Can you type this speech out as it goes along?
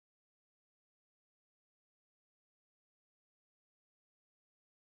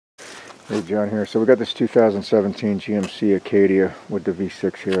Hey, John here. So we got this 2017 GMC Acadia with the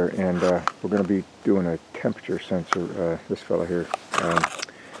V6 here, and we're going to be doing a temperature sensor, this fella here, a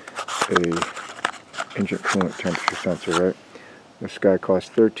engine coolant temperature sensor, right? This guy costs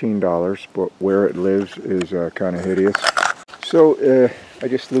 $13, but where it lives is kind of hideous. So I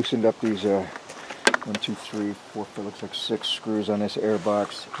just loosened up these 1, 2, 3, 4, it looks like 6 screws on this air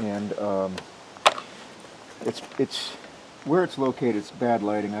box, and it's where it's located. It's bad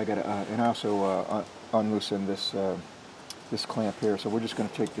lighting. I gotta and also unloosen this this clamp here. So we're just gonna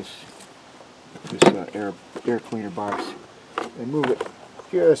take this air cleaner box and move it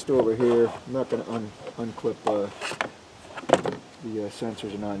just over here. I'm not gonna unclip the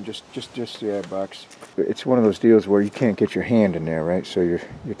sensors and on just the air box. It's one of those deals where you can't get your hand in there, right? So you're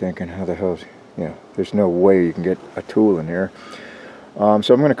thinking, how the hell, there's no way you can get a tool in there.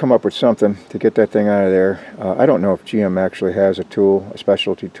 So I'm going to come up with something to get that thing out of there. I don't know if GM actually has a tool, a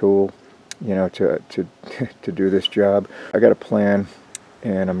specialty tool, to do this job. I got a plan,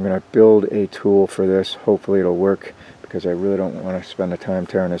 and I'm going to build a tool for this. Hopefully it'll work, because I really don't want to spend the time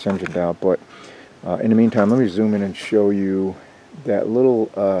tearing this engine down. But in the meantime, let me zoom in and show you that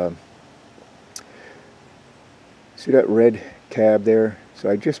little, see that red tab there? So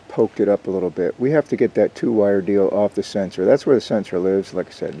I just poked it up a little bit. We have to get that 2-wire deal off the sensor. That's where the sensor lives. Like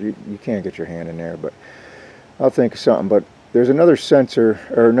I said, you can't get your hand in there, but I'll think of something. But there's another sensor,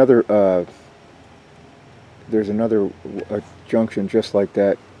 or another, there's another junction just like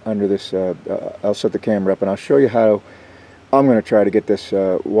that under this. I'll set the camera up and I'll show you how I'm going to try to get this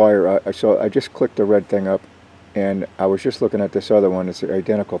wire out. So I just clicked the red thing up, and I was just looking at this other one. It's an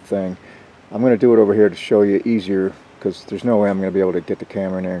identical thing. I'm going to do it over here to show you easier, because there's no way I'm going to be able to get the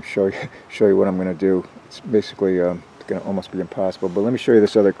camera in there and show you what I'm going to do. It's basically going to almost be impossible. But let me show you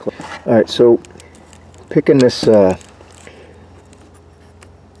this other clip. All right, so picking this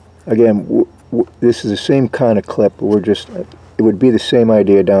again, this is the same kind of clip. It would be the same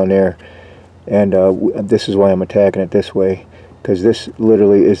idea down there, and this is why I'm attacking it this way, because this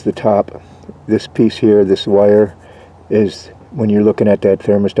literally is the top. This piece here, this wire, is, when you're looking at that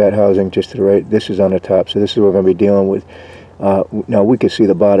thermostat housing just to the right, this is on the top. So this is what we're going to be dealing with. Now we can see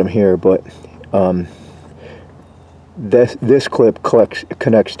the bottom here, but this clip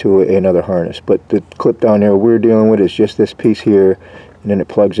connects to another harness. But the clip down there we're dealing with is just this piece here, and then it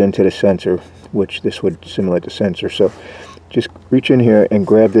plugs into the sensor, which this would simulate the sensor. So just reach in here and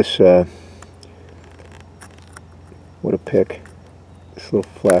grab this, what a pick, this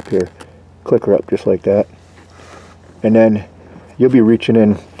little flap here, click her up just like that, and then you'll be reaching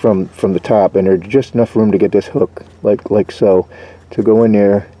in from the top, and there's just enough room to get this hook, like so, to go in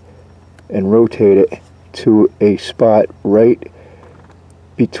there and rotate it to a spot right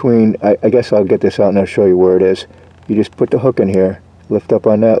between, I guess I'll get this out and I'll show you where it is. You just put the hook in here, lift up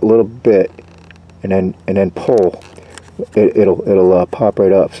on that a little bit, and then pull. It'll pop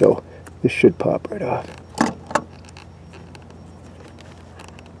right off. So this should pop right off.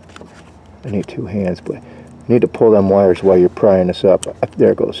 I need 2 hands, but you need to pull them wires while you're prying this up.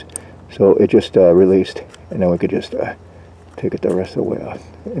 There it goes. So it just released, and then we could just take it the rest of the way off.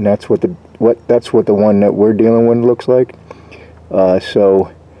 And that's what the one that we're dealing with looks like.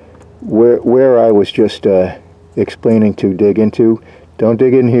 So where I was just explaining to dig into, don't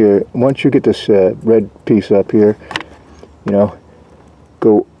dig in here. Once you get this red piece up here,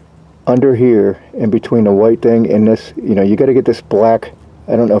 go under here in between the white thing and this. You got to get this black.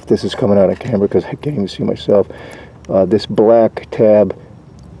 I don't know if this is coming out of camera because I can't even see myself. This black tab,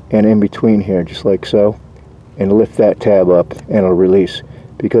 and in between here, just like so, and lift that tab up and it'll release.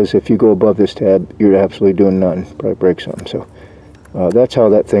 Because if you go above this tab, you're absolutely doing nothing. Probably break something. So that's how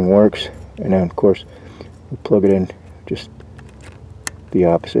that thing works. And then of course we plug it in just the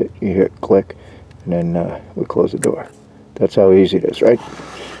opposite. You hear it click, and then we close the door. That's how easy it is, right?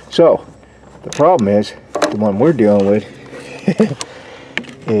 So the problem is, the one we're dealing with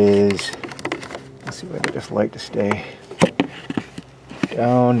is, let's see if I can get this light to stay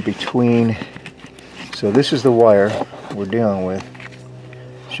down between. So this is the wire we're dealing with.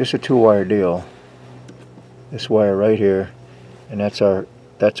 It's just a 2-wire deal. This wire right here, and that's our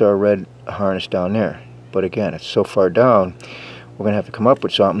red harness down there. But again, it's so far down, we're gonna have to come up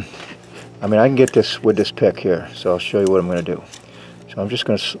with something. I mean, I can get this with this pick here, so I'll show you what I'm gonna do. So I'm just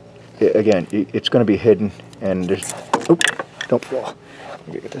gonna, again, it's gonna be hidden, and there's, oops, don't fall.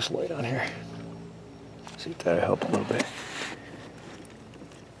 Let me get this light on here. See if that'll help a little bit.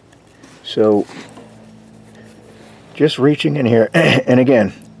 So just reaching in here, and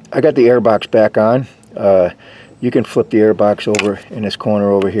again, I got the air box back on. You can flip the air box over in this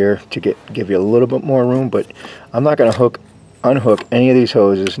corner over here to give you a little bit more room, but I'm not going to hook unhook any of these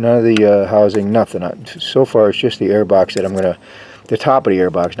hoses, none of the housing, nothing. So far it's just the air box that I'm going to, the top of the air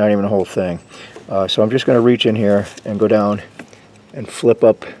box, not even the whole thing. So I'm just going to reach in here and go down and flip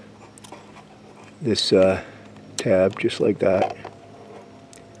up this tab just like that,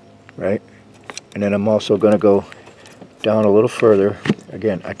 right? And then I'm also going to go down a little further.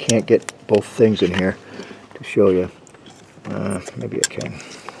 Again, I can't get both things in here to show you. Maybe I can.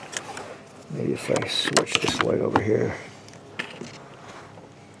 Maybe if I switch this light over here.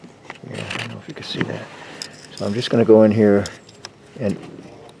 Yeah, I don't know if you can see that. So I'm just going to go in here and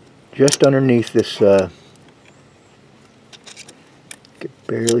just underneath this, you can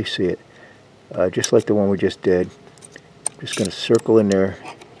barely see it, just like the one we just did. Just going to circle in there.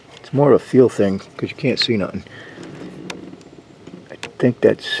 It's more of a feel thing because you can't see nothing. I think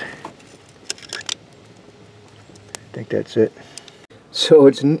that's it. So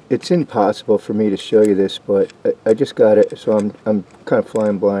it's impossible for me to show you this, but I just got it, so I'm kind of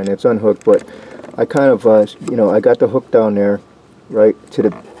flying blind. It's unhooked, but I kind of you know, I got the hook down there, right to the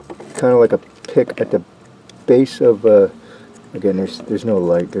kind of like a pick at the base of again, there's no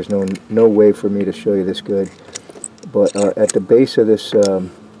light, there's no way for me to show you this good, but at the base of this,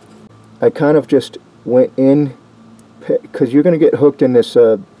 I kind of just went in because you're going to get hooked in this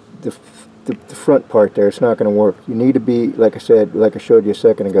the front part there. It's not going to work. You need to be, like I said, like I showed you a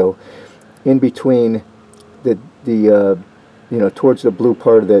second ago, in between the you know, towards the blue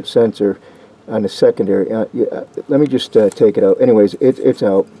part of that sensor on the secondary. Let me just take it out. Anyways, it's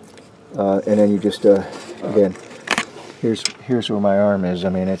out, and then you just again, here's where my arm is. I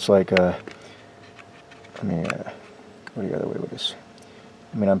mean, it's like go the other way with this.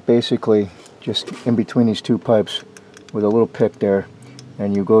 I mean, I'm basically just in between these two pipes with a little pick there,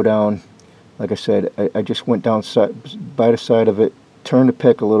 and you go down. Like I said, I just went down by the side of it, turned the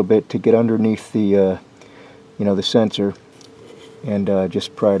pick a little bit to get underneath the, you know, the sensor, and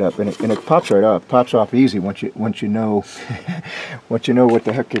just pry it up, and it pops right off. Pops off easy once you know once you know what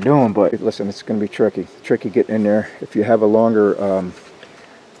the heck you're doing. But listen, it's going to be tricky getting in there. If you have a longer, let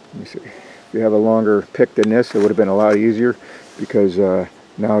me see, if you have a longer pick than this, it would have been a lot easier because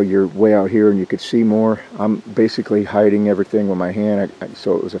now you're way out here and you could see more. I'm basically hiding everything with my hand,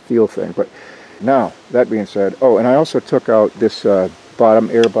 so it was a feel thing. But now, that being said, oh, and I also took out this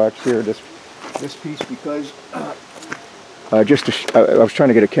bottom air box here, this piece, because I was trying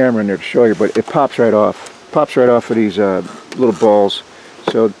to get a camera in there to show you, but it pops right off. Pops right off of these little balls.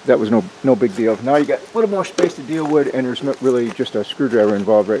 So that was no big deal. Now you got a little more space to deal with, and there's not really just a screwdriver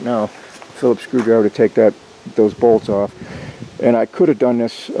involved right now. Phillips screwdriver to take those bolts off. And I could have done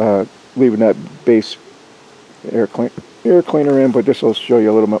this leaving that base air cleaner in, but this will show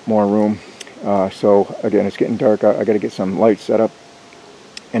you a little bit more room. So again, it's getting dark. I got to get some lights set up,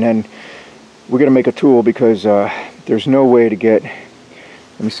 and then we're going to make a tool because there's no way to get.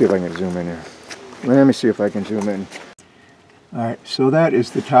 Let me see if I can zoom in here. Let me see if I can zoom in. All right, so that is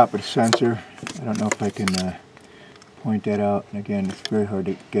the top of the sensor. I don't know if I can point that out. And again, it's very hard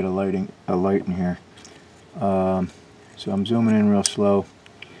to get a light in here. So I'm zooming in real slow.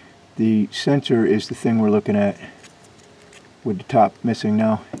 The sensor is the thing we're looking at with the top missing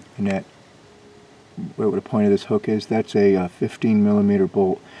now, and that where the point of this hook is, that's a 15 millimeter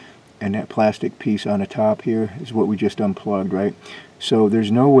bolt, and that plastic piece on the top here is what we just unplugged, right? So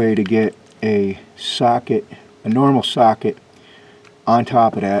there's no way to get a socket, a normal socket, on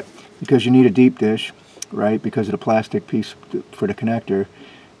top of that, because you need a deep dish, right, because of the plastic piece for the connector.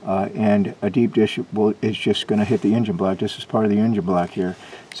 And a deep dish is just going to hit the engine block. This is part of the engine block here.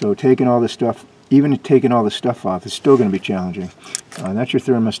 So taking all this stuff, even taking all the stuff off, is still going to be challenging. That's your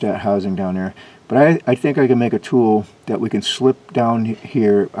thermostat housing down there. But I think I can make a tool that we can slip down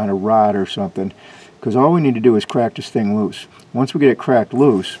here on a rod or something, because all we need to do is crack this thing loose. Once we get it cracked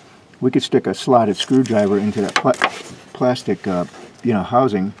loose, we could stick a slotted screwdriver into that plastic, you know,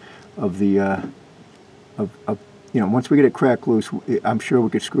 housing of the you know, once we get it cracked loose, I'm sure we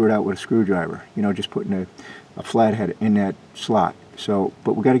could screw it out with a screwdriver, you know, just putting a flathead in that slot. So,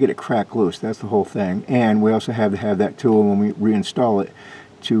 but we got to get it cracked loose. That's the whole thing. And we also have to have that tool when we reinstall it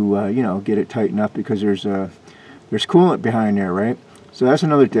to, you know, get it tightened up, because there's coolant behind there, right? So that's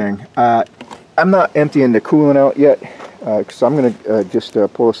another thing. I'm not emptying the coolant out yet, because I'm going to just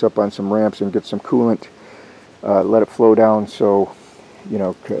pull this up on some ramps and get some coolant, let it flow down, so, you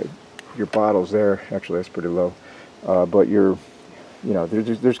know, your bottle's there. Actually, that's pretty low. But you know,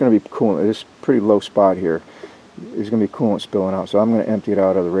 there's going to be coolant. This pretty low spot here. There's going to be coolant spilling out. So I'm going to empty it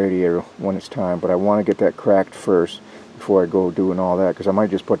out of the radiator when it's time. But I want to get that cracked first before I go doing all that, because I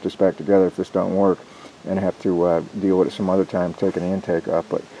might just put this back together if this don't work, and have to deal with it some other time, taking the intake off.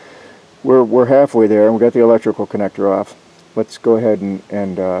 But we're halfway there, and we got the electrical connector off. let's go ahead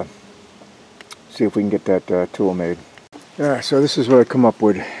and see if we can get that tool made. So this is what I come up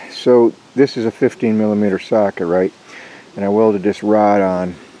with. So this is a 15mm socket, right? And I welded this rod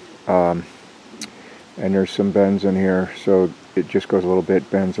on, and there's some bends in here, so it just goes a little bit,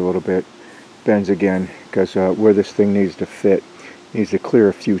 bends a little bit, bends again, because where this thing needs to fit, needs to clear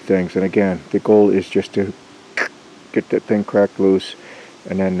a few things. And again, the goal is just to get that thing cracked loose,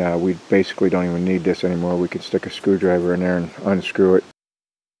 and then we basically don't even need this anymore. We can stick a screwdriver in there and unscrew it.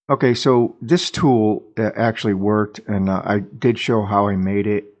 Okay, so this tool actually worked, and I did show how I made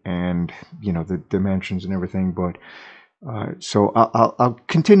it, and you know, the dimensions and everything. But so I'll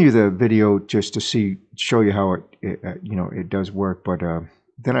continue the video just to show you how it does work. But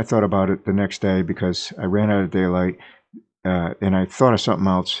then I thought about it the next day because I ran out of daylight, and I thought of something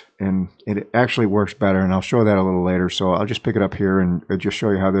else, and it actually works better. And I'll show that a little later. So I'll just pick it up here and just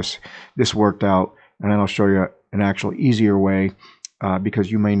show you how this worked out, and then I'll show you an actual easier way.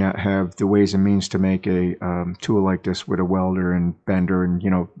 Because you may not have the ways and means to make a tool like this with a welder and bender and,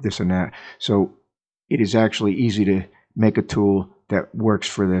 you know, this and that. So it is actually easy to make a tool that works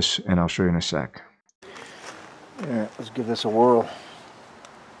for this, and I'll show you in a sec. Yeah, let's give this a whirl.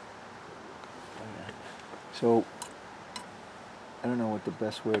 So I don't know what the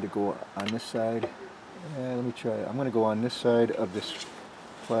best way to go on this side. Let me try it. I'm going to go on this side of this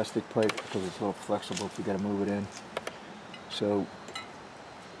plastic pipe because it's a little flexible if you got to move it in. So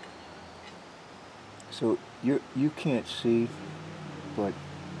you can't see, but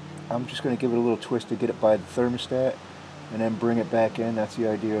I'm just going to give it a little twist to get it by the thermostat and then bring it back in. That's the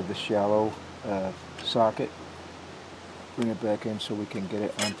idea of the shallow socket. Bring it back in so we can get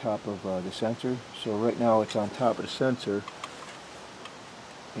it on top of the sensor. So right now it's on top of the sensor,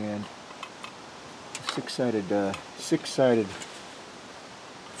 and six-sided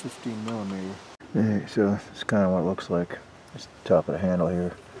 15mm. Okay, so it's kind of what it looks like. It's the top of the handle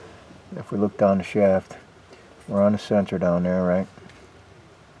here. If we look down the shaft, we're on the sensor down there, right?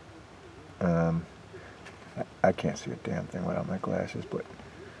 I can't see a damn thing without my glasses, but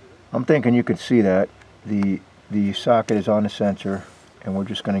I'm thinking you can see that. The socket is on the sensor, and we're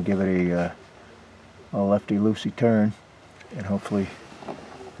just going to give it a lefty-loosey turn, and hopefully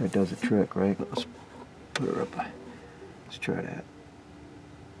that does the trick, right? Let's put her up. Let's try that.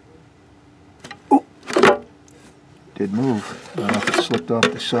 Did move. I don't know if it slipped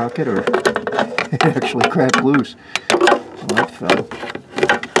off the socket or it actually cracked loose. Well, that fell.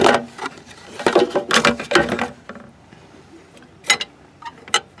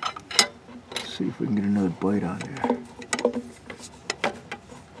 Let's see if we can get another bite on there.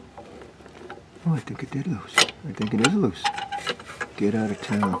 Oh, I think it did loose. I think it is loose. Get out of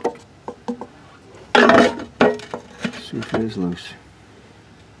town. Let's see if it is loose.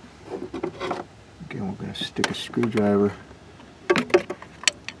 Again, we're going to stick a screwdriver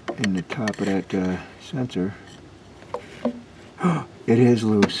in the top of that sensor. It is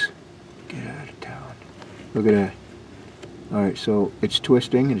loose. Get out of town. Look at that. Alright, so it's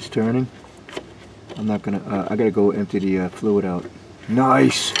twisting and it's turning. I'm not going to, I got to go empty the fluid out.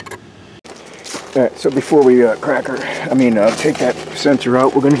 Nice! Alright, so before we take that sensor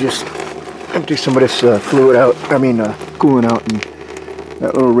out, we're going to just empty some of this fluid out, coolant out, and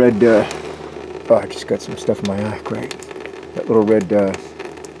that little red, oh, I just got some stuff in my eye, great. That little red,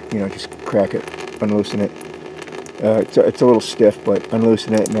 just crack it, unloosen it. It's a little stiff, but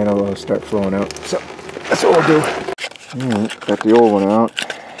unloosen it and then it'll start flowing out. So, that's what we'll do. Alright, got the old one out.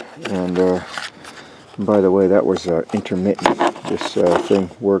 And by the way, that was intermittent. This thing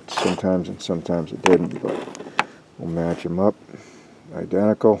worked sometimes and sometimes it didn't, but we'll match them up.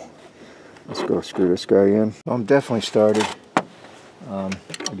 Identical. Let's go screw this guy in. Well, I'm definitely started.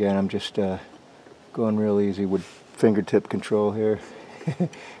 Again, I'm just going real easy with fingertip control here.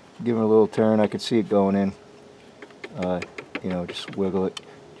 Give it a little turn. I could see it going in. Just wiggle it.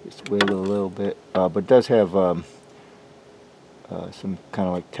 Just wiggle a little bit. But it does have some kind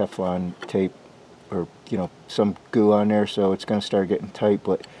of like Teflon tape or, some goo on there, so it's going to start getting tight.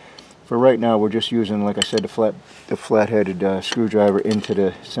 But for right now, we're just using, like I said, the flat-headed screwdriver into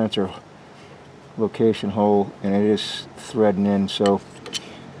the sensor location hole, and it is threading in. So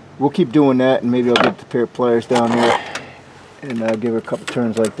we'll keep doing that, and maybe I'll get the pair of pliers down there and give it a couple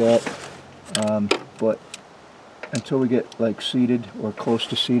turns like that. But until we get like seated or close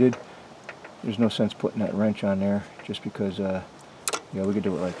to seated, there's no sense putting that wrench on there, just because we could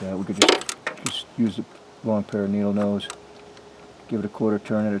do it like that. We could just use the long pair of needle nose, give it a quarter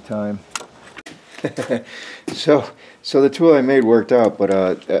turn at a time. So the tool I made worked out, but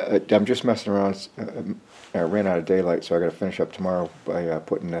I'm just messing around. I ran out of daylight, so I got to finish up tomorrow by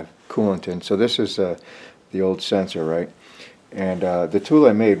putting the coolant in. So this is the old sensor, right? And the tool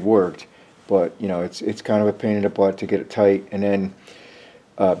I made worked, but you know, it's kind of a pain in the butt to get it tight. And then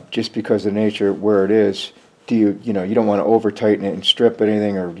just because of the nature where it is, you know, you don't want to over tighten it and strip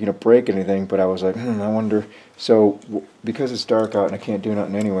anything or, you know, break anything. But I was like, I wonder. So because it's dark out and I can't do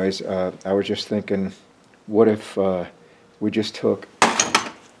nothing anyways, I was just thinking, what if we just took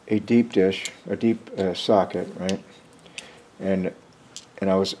a deep dish, a deep socket, right? And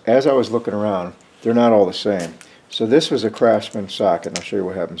as I was looking around, they're not all the same. So this was a Craftsman socket, and I'll show you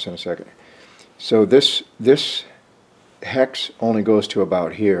what happens in a second. So this hex only goes to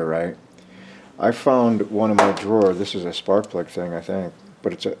about here, right? I found one in my drawer. This is a spark plug thing, I think,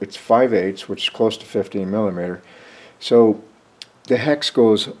 but it's 5/8, which is close to 15 millimeter. So the hex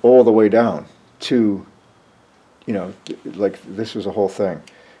goes all the way down to, you know, like this was a whole thing,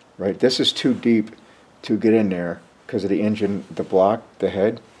 right? This is too deep to get in there because of the engine, the block, the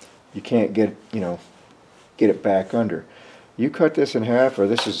head. You can't get, you know, get it back under. You cut this in half, or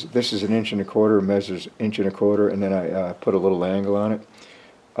this is 1 1/4, measures 1 1/4, and then I put a little angle on it.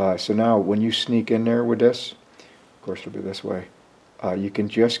 So now when you sneak in there with this, of course it'll be this way, you can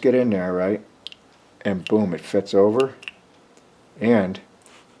just get in there, right? And boom, it fits over. And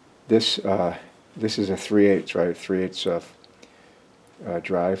this is a 3/8, right? 3/8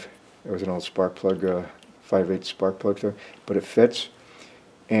 drive. It was an old spark plug, 5/8 spark plug thing, but it fits.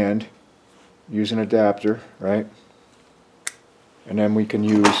 And use an adapter, right? And then we can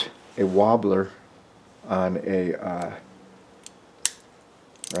use a wobbler on a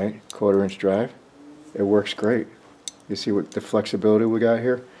right, 1/4 inch drive. It works great. You see what the flexibility we got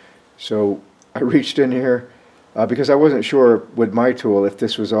here? So I reached in here because I wasn't sure with my tool if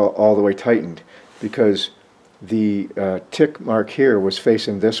this was all the way tightened, because the tick mark here was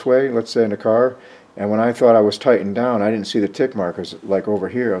facing this way, let's say in the car, and when I thought I was tightened down, I didn't see the tick mark. It was like over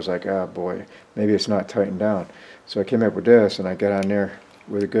here. I was like, ah, boy, maybe it's not tightened down. So I came up with this, and I got on there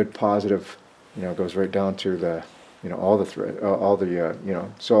with a good positive, you know, it goes right down to the, you know, all the thread, all the, you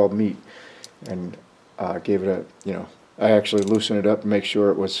know, it's all meat, and gave it a, you know, I actually loosened it up to make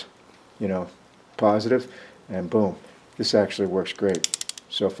sure it was, you know, positive, and boom, this actually works great.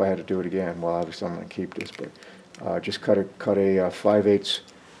 So if I had to do it again, well, obviously I'm going to keep this, but just cut a 5/8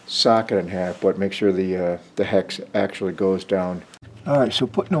 socket in half, but make sure the hex actually goes down. All right, so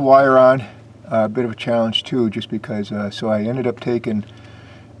putting the wire on, a bit of a challenge too, just because. So I ended up taking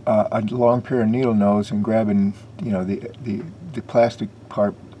a long pair of needle nose and grabbing, you know, the plastic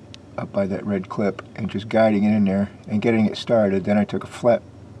part up by that red clip and just guiding it in there and getting it started. Then I took a flat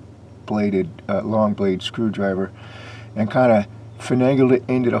bladed, long blade screwdriver and kind of finagled it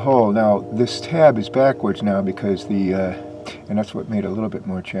into the hole. Now this tab is backwards now because and that's what made it a little bit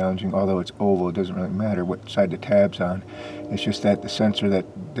more challenging. Although it's oval, it doesn't really matter what side the tab's on. It's just that the sensor,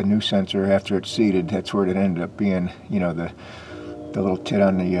 the new sensor, after it's seated, that's where it ended up being. You know, the little tit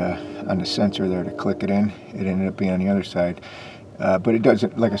on the sensor there to click it in. It ended up being on the other side. But it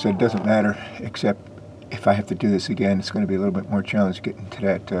doesn't, like I said, it doesn't matter, except if I have to do this again, it's going to be a little bit more challenge getting to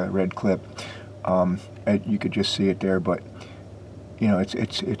that red clip. You could just see it there, but you know,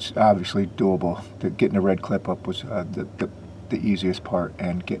 it's obviously doable. Getting the red clip up was the easiest part,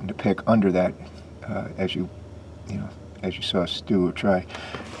 and getting to pick under that, as you saw us do or try.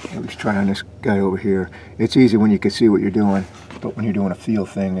 At least try on this guy over here. It's easy when you can see what you're doing, but when you're doing a feel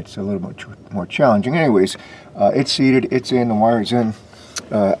thing, it's a little bit more challenging. Anyways, it's seated, it's in, the wire's in.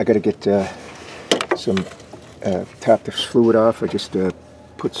 I got to get some tap this fluid off. I just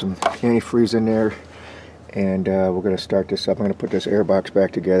put some antifreeze in there, and we're going to start this up. I'm going to put this air box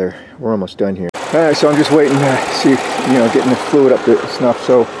back together. We're almost done here. Alright, so I'm just waiting to see, you know, getting the fluid up to snuff.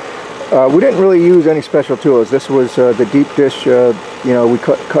 So we didn't really use any special tools. This was the deep dish, you know, we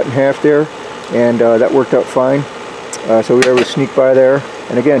cut in half there, and that worked out fine. So we were able to sneak by there.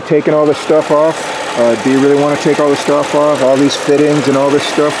 And again, taking all this stuff off. Do you really want to take all this stuff off? All these fittings and all this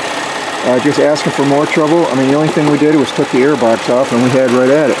stuff? Just asking for more trouble. I mean, the only thing we did was took the air box off and we had right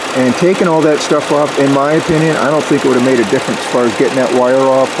at it. And taking all that stuff off, in my opinion, I don't think it would have made a difference as far as getting that wire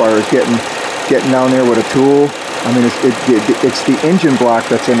off, as far as getting down there with a tool. I mean, it's the engine block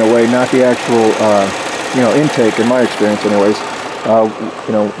that's in the way, not the actual, you know, intake, in my experience anyways.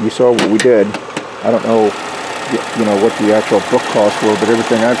 You know, you saw what we did. I don't know, you know, what the actual book calls for, but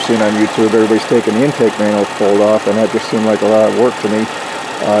everything I've seen on YouTube, everybody's taking the intake manifold fold off, and that just seemed like a lot of work to me.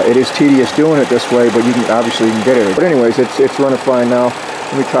 It is tedious doing it this way, but you can obviously get it. But anyways, it's running fine now.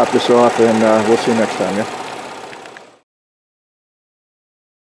 Let me top this off, and we'll see you next time, yeah?